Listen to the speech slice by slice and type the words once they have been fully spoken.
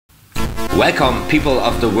Welcome, people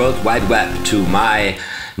of the World Wide Web, to my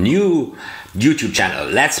new YouTube channel,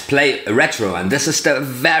 Let's Play Retro. And this is the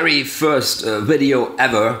very first video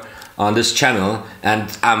ever on this channel,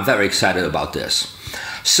 and I'm very excited about this.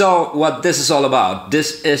 So what this is all about,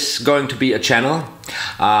 this is going to be a channel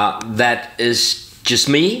that is just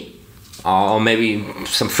me, or maybe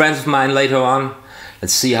some friends of mine later on.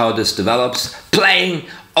 Let's see how this develops. Playing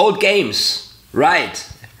old games, right?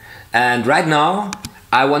 And right now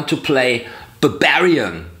I want to play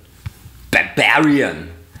Barbarian.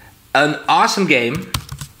 Barbarian. An awesome game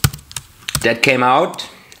that came out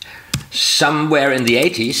somewhere in the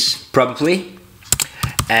 80s, probably.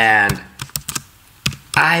 And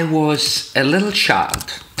I was a little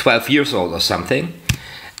child, 12 years old or something.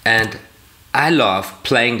 And I love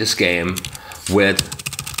playing this game with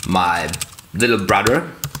my little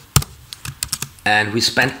brother. And we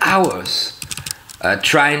spent hours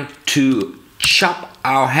trying to chop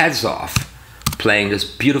our heads off playing this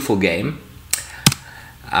beautiful game.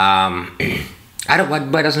 Why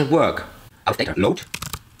doesn't it work? Update, load.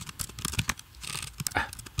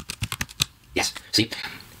 Yes, see?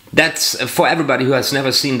 That's for everybody who has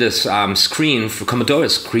never seen this screen, for Commodore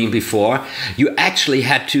screen before. You actually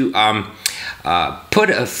had to put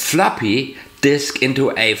a floppy disk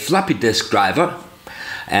into a floppy disk driver.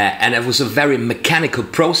 And it was a very mechanical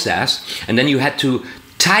process, and then you had to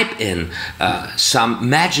type in some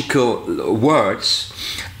magical words.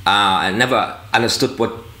 I never understood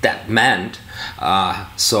what that meant,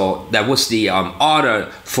 so that was the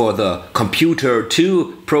order for the computer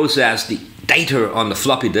to process the data on the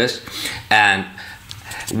floppy disk, and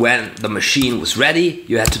when the machine was ready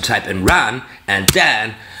you had to type in run, and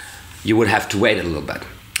then you would have to wait a little bit,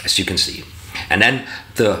 as you can see, and then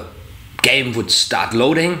the game would start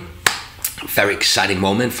loading. Very exciting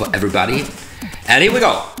moment for everybody. And here we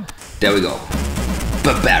go. There we go.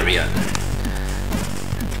 Barbarian.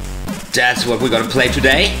 That's what we're gonna play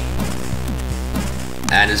today.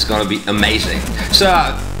 And it's gonna be amazing.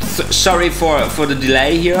 So, sorry for the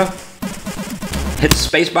delay here. Hit the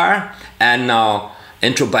spacebar. And now,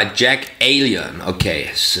 intro by Jack Alien.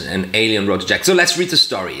 Okay, an alien wrote to Jack. So let's read the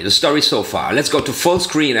story. The story so far. Let's go to full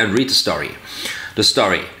screen and read the story. The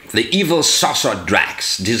story. The evil sorcerer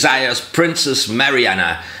Drax desires Princess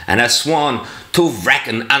Mariana and has sworn to wreak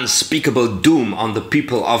an unspeakable doom on the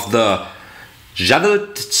people of the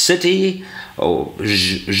Javel City,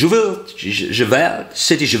 Javel,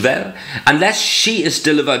 unless she is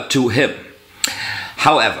delivered to him.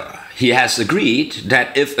 However, he has agreed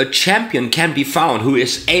that if a champion can be found who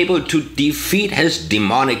is able to defeat his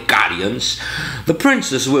demonic guardians, the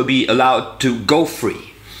princess will be allowed to go free.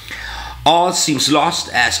 All seems lost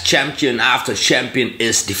as champion after champion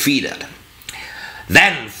is defeated.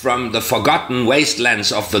 Then from the forgotten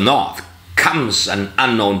wastelands of the north comes an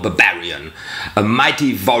unknown barbarian, a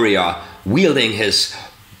mighty warrior wielding his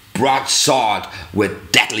broadsword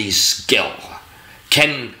with deadly skill.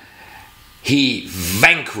 Can he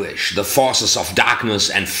vanquish the forces of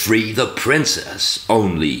darkness and free the princess?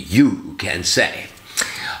 Only you can say.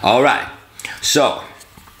 Alright, so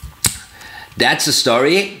that's the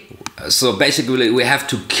story. So basically we have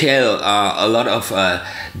to kill a lot of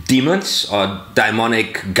demons or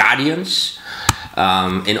demonic guardians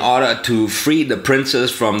in order to free the princess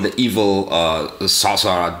from the evil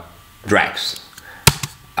sorcerer Drax.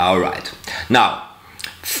 Alright, now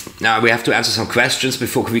we have to answer some questions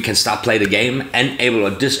before we can start play the game. Enable or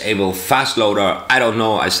disable fast loader. I don't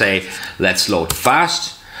know, I say let's load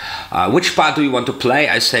fast. Which part do you want to play?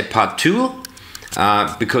 I say part 2.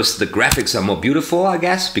 Because the graphics are more beautiful, I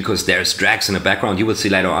guess, because there's Drax in the background, you will see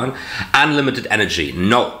later on. Unlimited energy.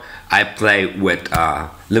 No, I play with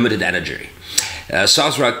limited energy.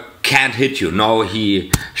 Sorcerer can't hit you. No,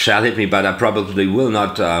 he shall hit me, but I probably will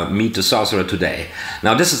not meet the sorcerer today.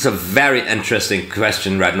 Now, this is a very interesting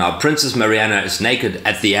question right now. Princess Mariana is naked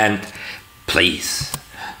at the end. Please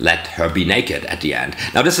let her be naked at the end.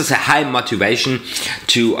 Now this is a high motivation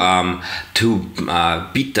to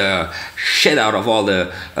beat the shit out of all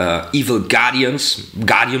the evil guardian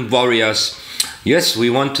warriors. Yes, we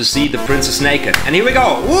want to see the princess naked. And here we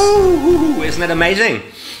go. Woo! Isn't that amazing?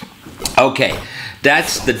 Okay,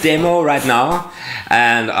 that's the demo right now.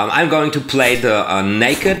 And I'm going to play the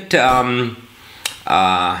naked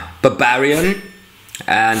barbarian.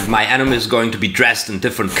 And my enemy is going to be dressed in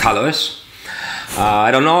different colors.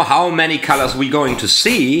 I don't know how many colors we're going to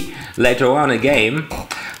see later on in the game,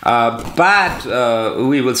 but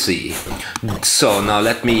we will see. So now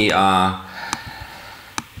let me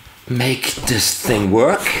make this thing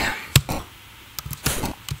work.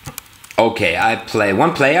 Okay, I play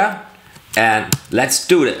one player and let's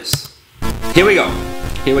do this. Here we go.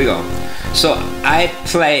 Here we go. So I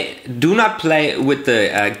do not play with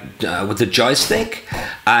the joystick.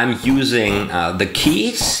 I'm using the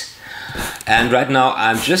keys, and right now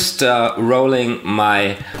I'm just rolling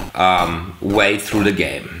my way through the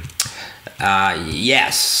game.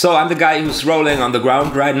 Yes, so I'm the guy who's rolling on the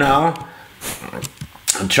ground right now.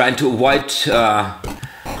 I'm trying to avoid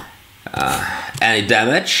any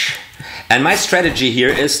damage, and my strategy here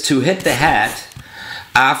is to hit the head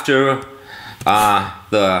after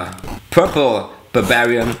the purple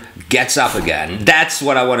barbarian gets up again. That's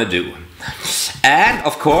what I want to do. And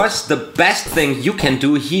of course, the best thing you can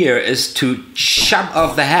do here is to chop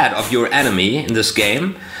off the head of your enemy in this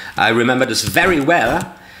game. I remember this very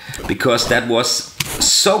well because that was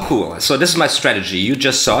so cool. So this is my strategy. You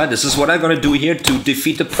just saw it. This is what I'm going to do here to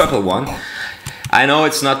defeat the purple one. I know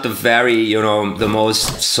it's not the very, the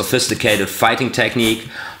most sophisticated fighting technique,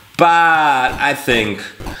 but I think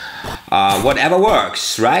whatever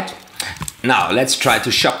works, right? Now let's try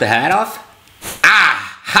to chop the head off.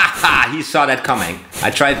 Ah, ha ha! He saw that coming. I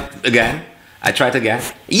tried again.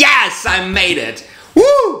 Yes, I made it!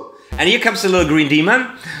 Woo! And here comes the little green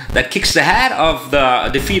demon that kicks the head of the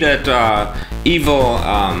defeated evil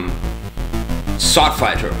sword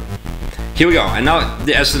fighter. Here we go, and now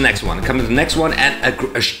there's the next one. Come to the next one, and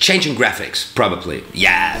a changing graphics, probably.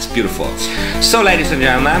 Yeah, it's beautiful. So, ladies and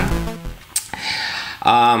gentlemen,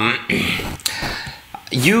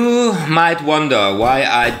 you might wonder why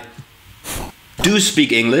I do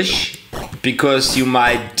speak English, because you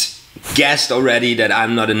might guessed already that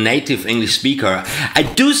I'm not a native English speaker. I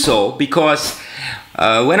do so because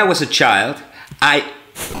when I was a child, I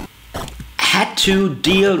had to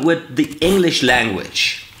deal with the English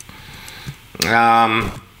language.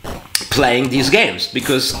 Playing these games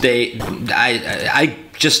because I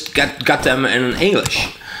just got them in English.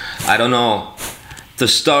 I don't know the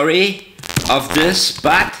story of this,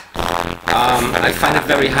 but I find it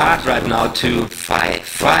very hard right now to fight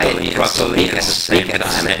properly and speak at the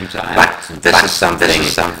same time. But this is something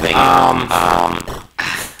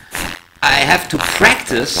I have to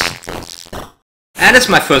practice, and it's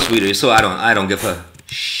my first video, so I don't give a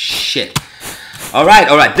shit. All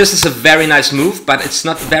right. This is a very nice move, but it's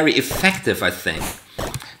not very effective, I think.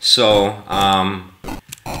 So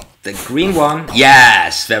the green one,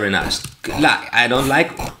 yes, very nice. I don't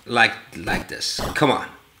like this. Come on.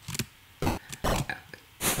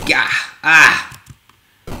 Yeah.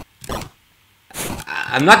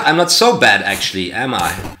 I'm not so bad actually, am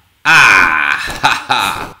I?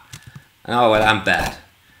 Haha. Oh well, I'm bad.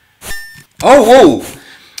 Oh.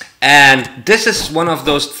 And this is one of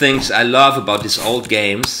those things I love about these old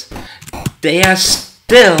games. They are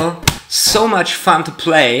still so much fun to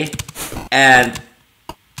play and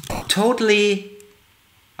totally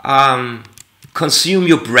consume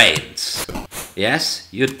your brains. Yes,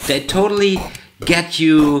 they totally get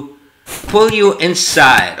you, pull you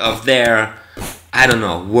inside of their, I don't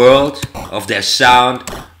know, world, of their sound,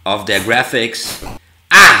 of their graphics.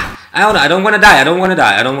 I don't want to die.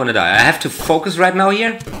 I have to focus right now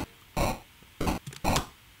here.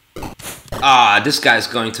 This guy's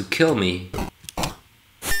going to kill me.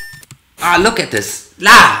 Look at this.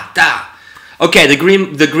 Okay, the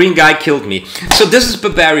green guy killed me. So this is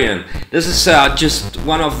Barbarian. This is just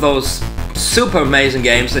one of those super amazing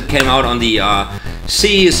games that came out on the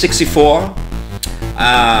C64.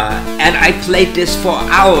 And I played this for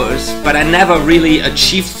hours, but I never really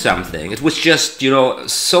achieved something. It was just,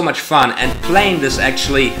 so much fun. And playing this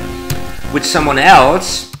actually with someone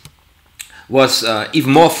else was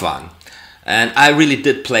even more fun. And I really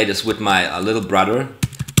did play this with my little brother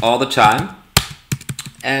all the time.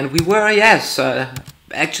 And we were, yes,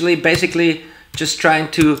 actually basically just trying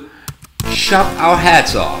to chop our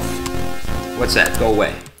heads off. What's that? Go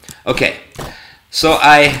away. Okay, so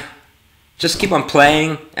I just keep on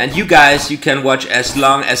playing, and you guys, you can watch as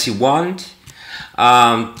long as you want.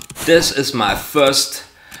 This is my first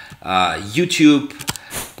YouTube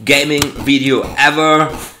gaming video ever,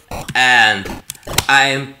 and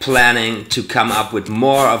I'm planning to come up with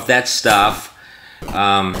more of that stuff.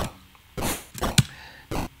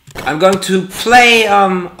 I'm going to play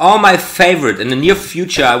all my favorite, in the near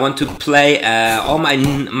future I want to play all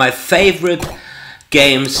my favorite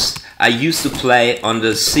games I used to play on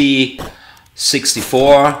the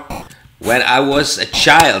C64 when I was a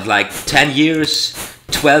child, like 10 years,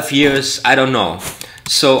 12 years, I don't know.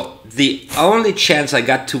 So the only chance I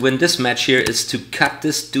got to win this match here is to cut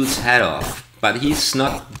this dude's head off. But he's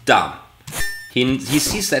not dumb. He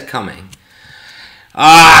sees that coming.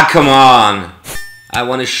 Come on. I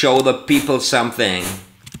want to show the people something.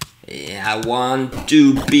 I want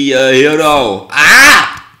to be a hero.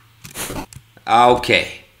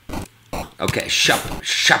 Okay. Okay,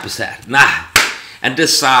 chop his head. Nah. And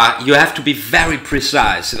this, you have to be very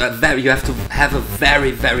precise. You have to have a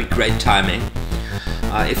very, very great timing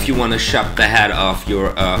if you want to chop the head off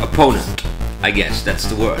your opponent. I guess that's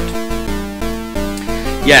the word.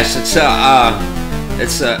 Yes, it's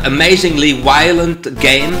a amazingly violent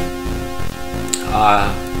game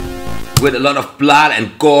with a lot of blood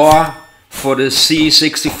and gore for the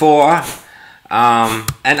C64.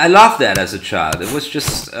 And I loved that as a child. It was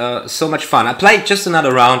just so much fun. I played just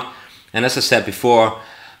another round. And as I said before,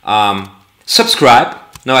 subscribe.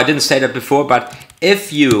 No, I didn't say that before, but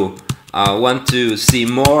if you want to see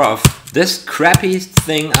more of this crappy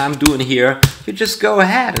thing I'm doing here, you just go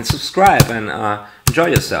ahead and subscribe and enjoy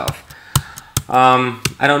yourself.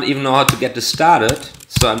 I don't even know how to get this started,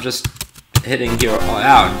 so I'm just hitting here.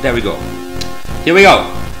 Oh, there we go. Here we go.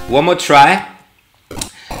 One more try.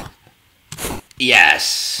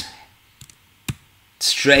 Yes.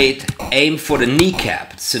 Straight aim for the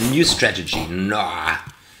kneecap. It's a new strategy. Nah.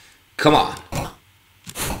 Come on.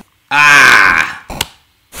 Ah.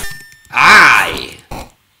 Aye.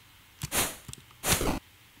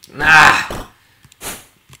 Nah.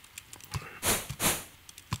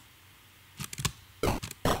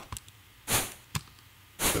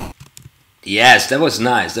 Yes, that was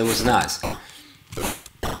nice. That was nice.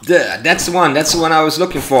 That's the one. That's the one I was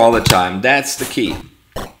looking for all the time. That's the key.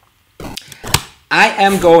 I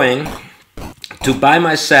am going to buy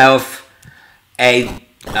myself a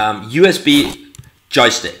USB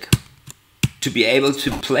joystick to be able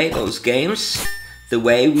to play those games the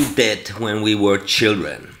way we did when we were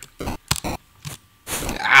children.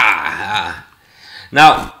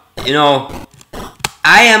 Now, you know,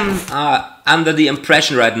 I am under the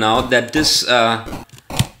impression right now that this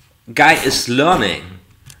guy is learning,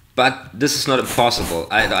 but this is not impossible.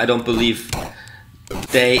 I don't believe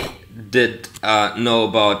they did know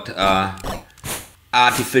about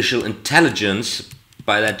artificial intelligence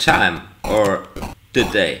by that time, or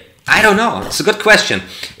did they? I don't know. It's a good question.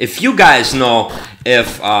 If you guys know,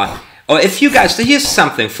 or if you guys, here's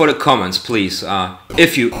something for the comments, please.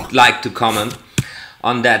 If you like to comment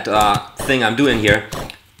on that thing I'm doing here,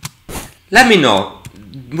 let me know.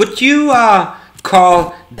 Would you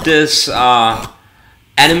call this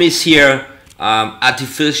enemies here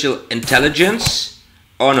artificial intelligence?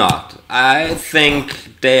 Or not? I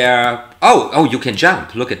think they're... Oh, you can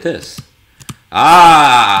jump. Look at this.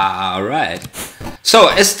 Alright. So,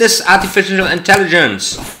 is this artificial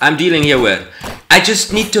intelligence I'm dealing here with? I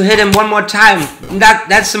just need to hit him one more time.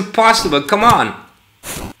 That's impossible. Come on.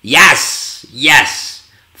 Yes. Yes.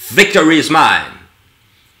 Victory is mine.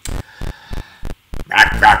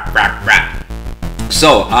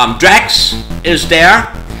 So, Drax is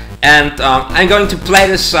there. And I'm going to play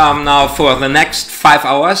this now for the next 5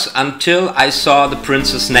 hours until I saw the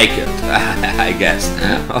princess naked, I guess,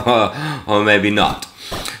 or maybe not.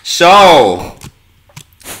 So,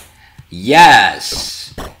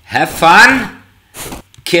 yes, have fun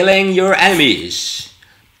killing your enemies.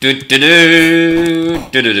 The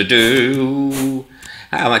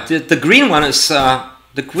green one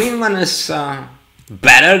is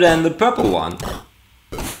better than the purple one.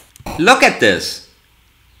 Look at this.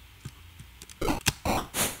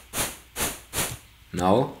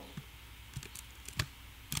 No.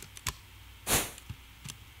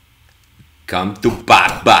 Come to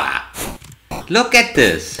Papa. Look at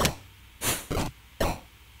this.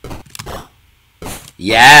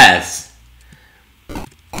 Yes.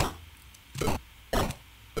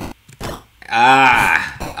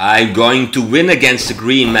 I'm going to win against the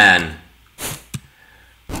green man.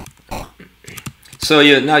 So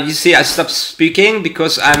now you see I stopped speaking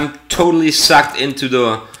because I'm totally sucked into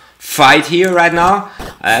the fight here right now.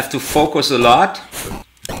 I have to focus a lot,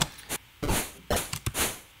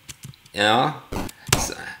 you know,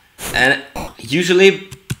 and usually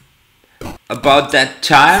about that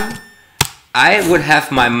time I would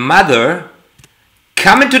have my mother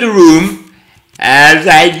come into the room and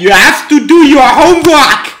say, you have to do your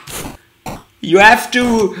homework, you have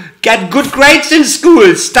to get good grades in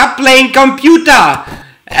school, stop playing computer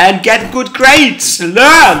and get good grades,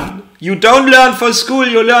 learn. You don't learn for school,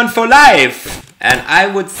 you learn for life. And I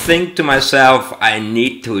would think to myself, I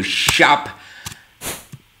need to chop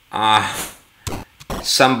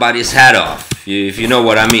somebody's head off, if you know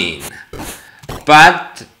what I mean.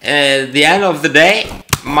 But at the end of the day,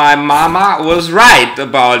 my mama was right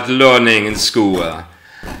about learning in school.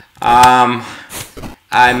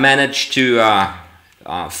 I managed to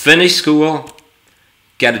finish school,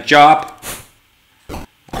 get a job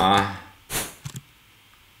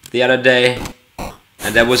the other day,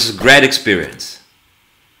 and that was a great experience.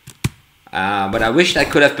 But I wished I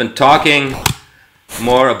could have been talking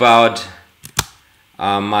more about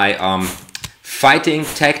my fighting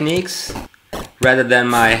techniques rather than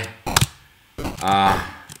my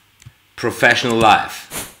professional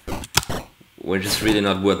life, which is really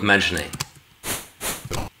not worth mentioning.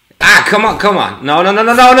 Ah, come on, come on. No, no, no,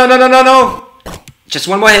 no, no, no, no, no, no, no. Just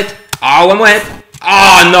one more hit. Oh, one more hit.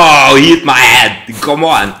 Oh, no, he hit my head. Come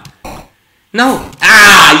on. No.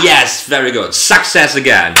 Ah, yes, very good. Success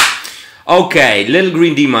again. Okay, little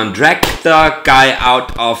green demon, drag the guy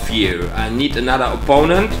out of here. I need another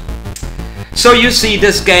opponent. So you see,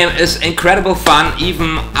 this game is incredible fun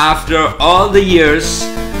even after all the years.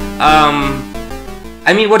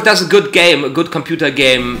 I mean, what does a good game, a good computer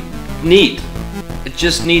game need? It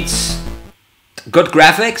just needs good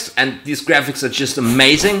graphics, and these graphics are just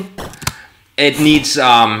amazing. It needs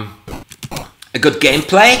a good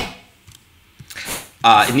gameplay.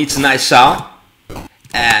 It needs a nice sound.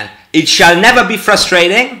 And it shall never be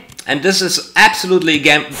frustrating. And this is absolutely a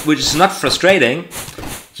game which is not frustrating.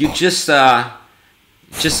 You just have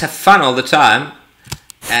fun all the time.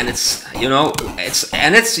 And it's, you know,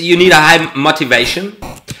 you need a high motivation.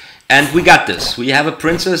 And we got this. We have a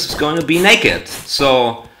princess who's going to be naked.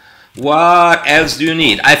 So what else do you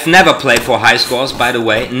need? I've never played for high scores, by the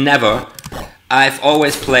way. Never. I've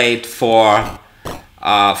always played for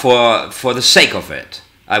the sake of it,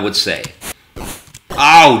 I would say.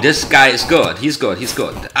 Oh, this guy is good. He's good. He's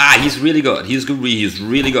good. Ah, he's really good. He's good. He's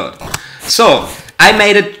really good. So I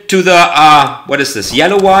made it to the what is this?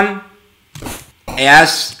 Yellow one.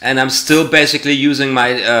 Yes, and I'm still basically using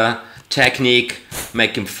my technique,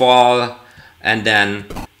 make him fall, and then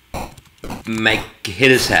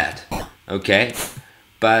hit his head. Okay,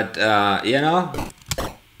 but you know,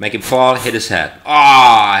 make him fall, hit his head.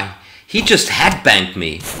 Ah, oh, he just headbanged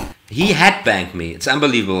me. He headbanged me. It's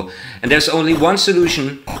unbelievable. And there's only one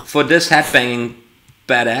solution for this headbanging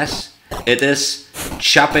badass. It is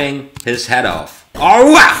chopping his head off.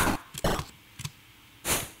 Oh, wow!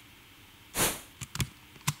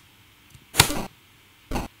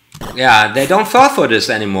 Yeah, they don't fall for this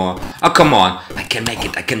anymore. Oh, come on. I can make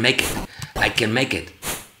it. I can make it. I can make it.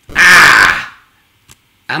 Ah!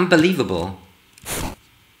 Unbelievable.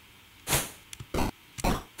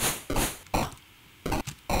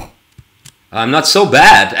 I'm not so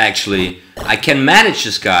bad, actually. I can manage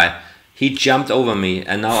this guy. He jumped over me,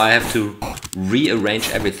 and now I have to rearrange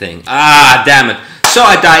everything. Ah, damn it. So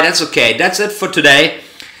I died. That's okay. That's it for today.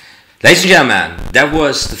 Ladies and gentlemen, that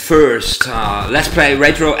was the first Let's Play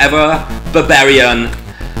retro ever, Barbarian.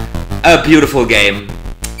 A beautiful game.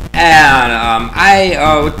 And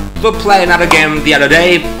I will play another game the other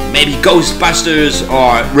day. Maybe Ghostbusters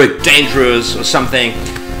or Rick Dangerous or something.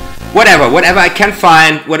 Whatever I can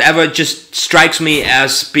find, whatever just strikes me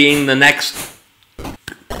as being the next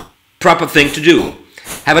proper thing to do.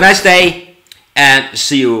 Have a nice day and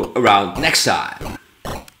see you around next time.